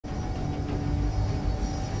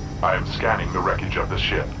I am scanning the wreckage of the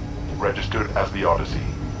ship. Registered as the Odyssey.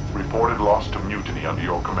 Reported loss to mutiny under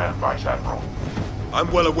your command, Vice Admiral.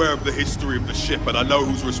 I'm well aware of the history of the ship, and I know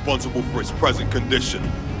who's responsible for its present condition.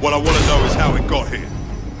 What I want to know is how it got here.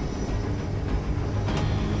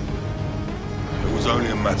 It was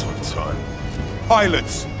only a matter of time.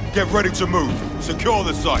 Pilots, get ready to move. Secure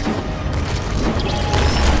the site.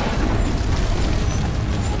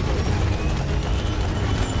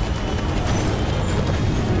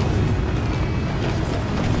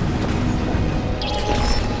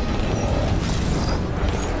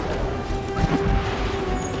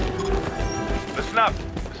 Listen up.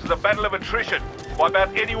 This is a battle of attrition. Wipe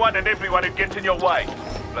out anyone and everyone who gets in your way.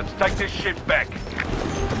 Let's take this ship back.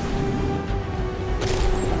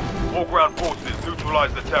 All ground forces,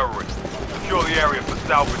 neutralize the terrorists. Secure the area for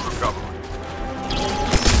salvage recovery.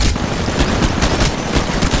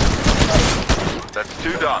 That's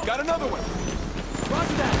two done. Got another one.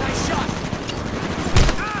 Roger that. Nice shot.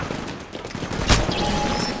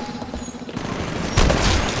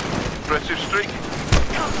 Impressive streak.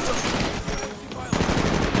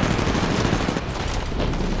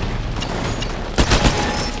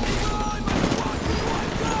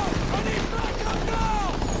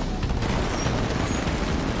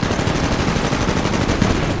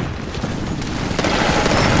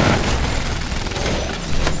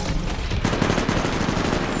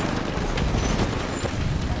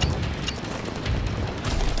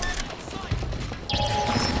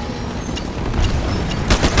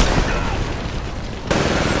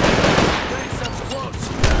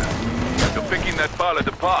 That pilot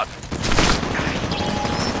apart.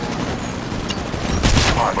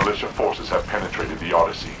 Our militia forces have penetrated the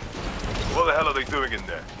Odyssey. What the hell are they doing in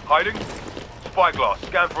there? Hiding? Spyglass,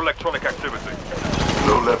 scan for electronic activity.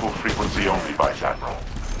 Low-level frequency only, Vice Admiral.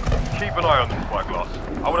 Keep an eye on the spyglass.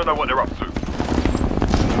 I want to know what they're up to.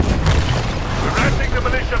 We're landing the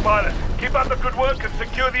militia pilot. Keep up the good work and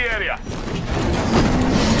secure the area.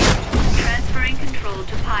 Transferring control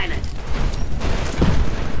to pilot.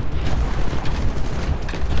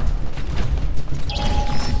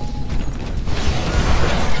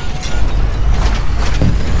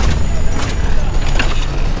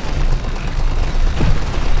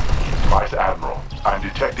 Vice Admiral, I'm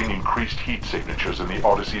detecting increased heat signatures in the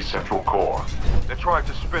Odyssey's central core. They're trying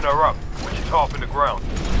to spin her up, which is half in the ground.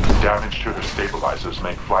 Damage to her stabilizers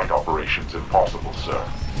make flight operations impossible, sir.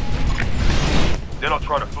 They're not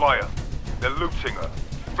trying to fly her. They're looting her.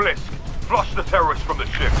 Blisk, flush the terrorists from the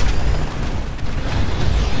ship.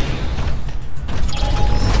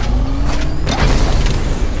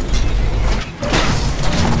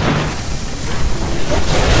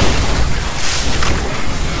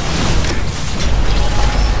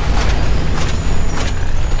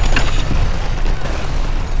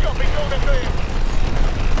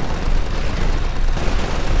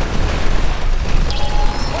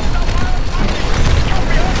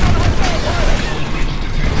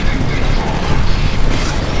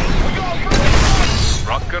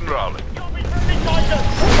 Rock and rolling.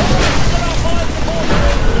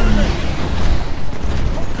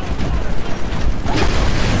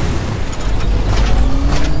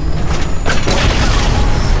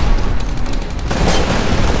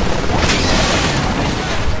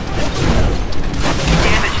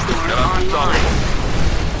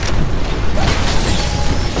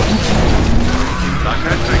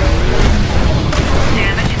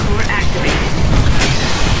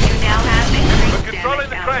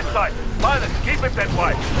 Pilots, keep it that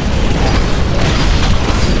way.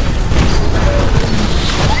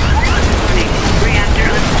 Reactor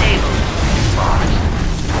unstable.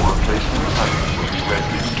 Your replacement site will be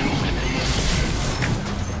ready in 2 minutes.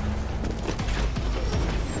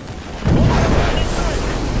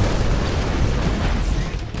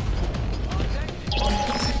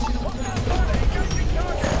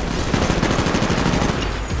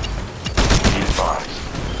 Be advised,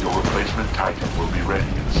 your replacement Titan will be ready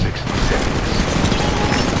in 60 seconds.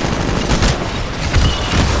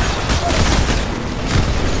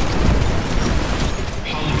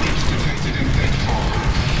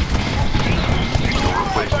 Your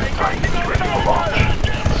replacement Titan is ready for launch.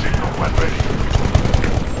 Signal when ready.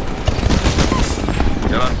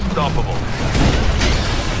 They're unstoppable.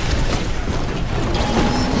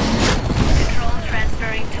 Control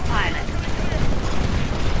transferring to pilot.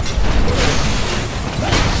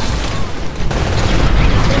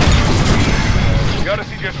 The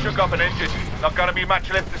Odyssey just shook up an engine. Not gonna be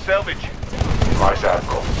much left to salvage. Vice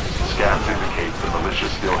Admiral, scans indicate the militia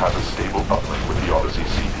still have a stable uplink with the Odyssey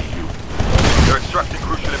CPU. They're extracting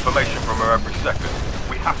crucial information from her every second.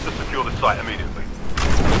 We have to secure the site immediately.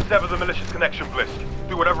 Sever the militia's connection, Blisk.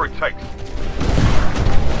 Do whatever it takes.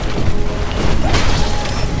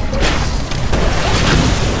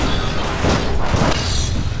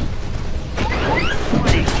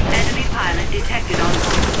 Warning. Enemy pilot detected on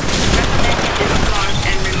board. Recommend you discard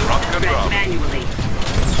and remove the threat manually.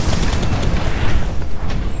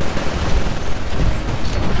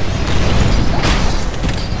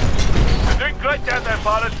 You're doing great down there,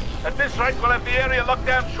 pilot. At this rate, we'll have the area locked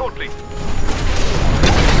down shortly.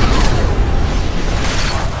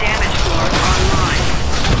 Damage floor online.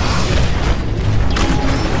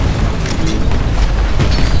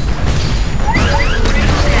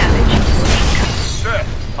 Critical damage. Sir,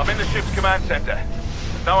 I'm in the ship's command center.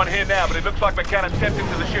 There's no one here now, but it looks like McCann stepped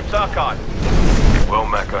into the ship's archive. Well,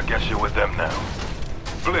 Mac, I guess you're with them now.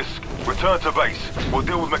 Blisk, return to base. We'll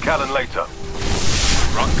deal with McAllen later.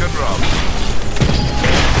 Rock and roll.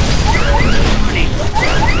 Warning.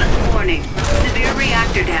 Warning. Severe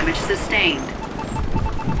reactor damage sustained.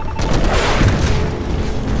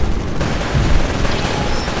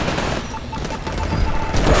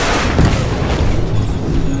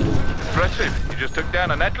 Impressive. You just took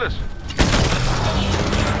down an Atlas.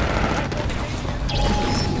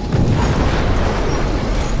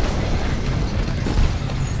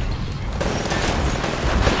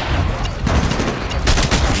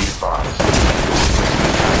 Be advised.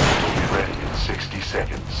 Will be ready in 60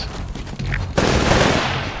 seconds.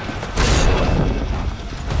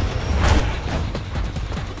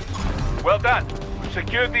 Well done. We've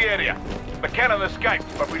secured the area. McCann escaped,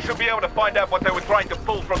 but we should be able to find out what they were trying to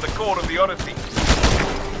pull from the core of the Odyssey.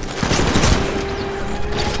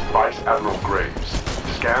 Vice Admiral Graves,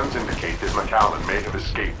 scans indicate that McAllen may have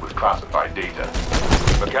escaped with classified data.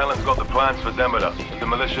 McAllen's got the plans for Demeter. If the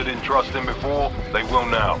militia didn't trust him before, they will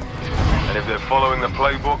now. And if they're following the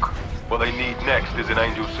playbook, what they need next is in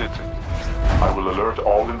Angel City. I will alert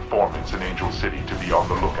all informants in Angel City to be on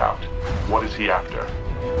the lookout. What is he after?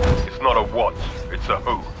 It's not a what, it's a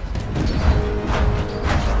who.